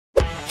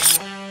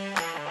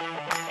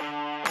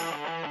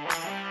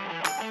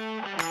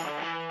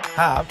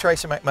Hi, I'm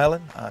Tracy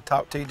McMillan. I'll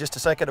talk to you just a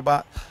second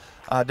about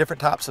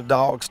different types of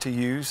dogs to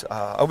use.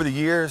 Over the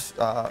years,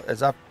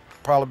 as I've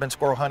probably been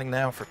squirrel hunting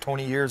now for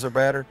 20 years or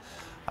better,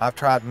 I've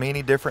tried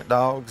many different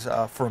dogs.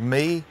 For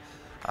me,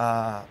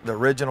 the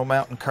original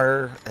mountain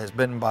cur has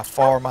been by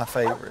far my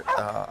favorite.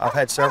 I've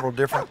had several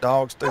different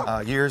dogs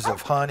through years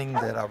of hunting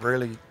that I've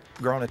really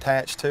grown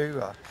attached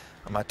to.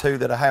 My two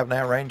that I have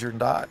now, Ranger and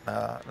Dot,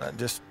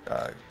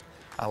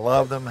 I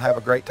love them, have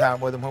a great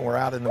time with them when we're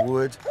out in the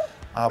woods.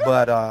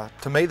 But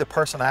to me, the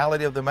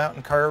personality of the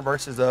mountain cur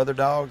versus the other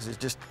dogs is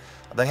just,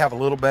 they have a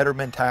little better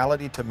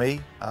mentality to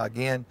me.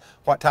 Again,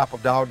 what type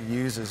of dog to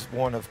use is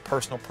one of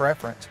personal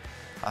preference.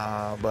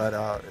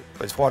 But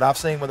it's what I've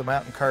seen with the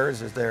mountain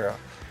curs is they're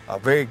a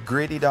very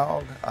gritty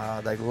dog.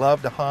 They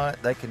love to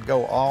hunt, they can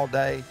go all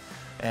day,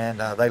 and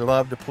they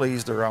love to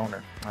please their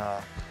owner.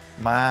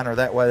 Mine are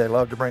that way. They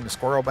love to bring the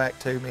squirrel back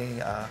to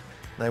me.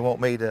 They want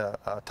me to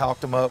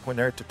talk them up when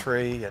they're at the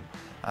tree,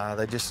 and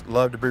they just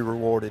love to be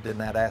rewarded in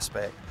that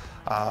aspect.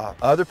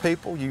 Other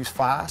people use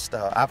feist.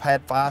 I've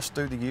had feist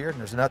through the year, and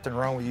there's nothing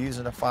wrong with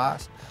using a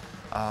feist.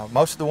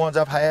 Most of the ones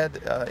I've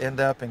had end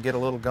up and get a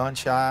little gun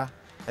shy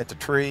at the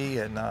tree,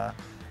 and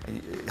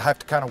you have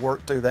to kind of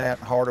work through that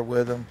harder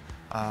with them.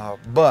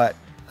 But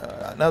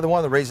another one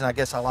of the reasons I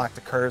guess I like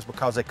the curs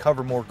because they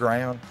cover more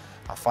ground.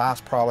 A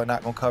feist probably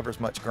not going to cover as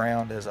much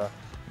ground as a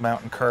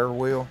mountain cur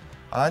will.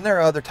 And there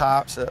are other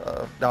types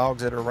of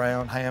dogs that are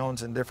around,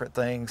 hounds and different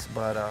things,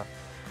 but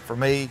for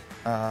me,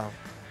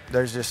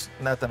 there's just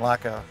nothing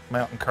like a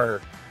mountain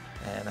cur.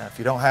 And if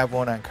you don't have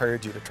one, I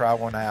encourage you to try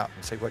one out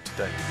and see what you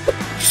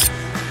think.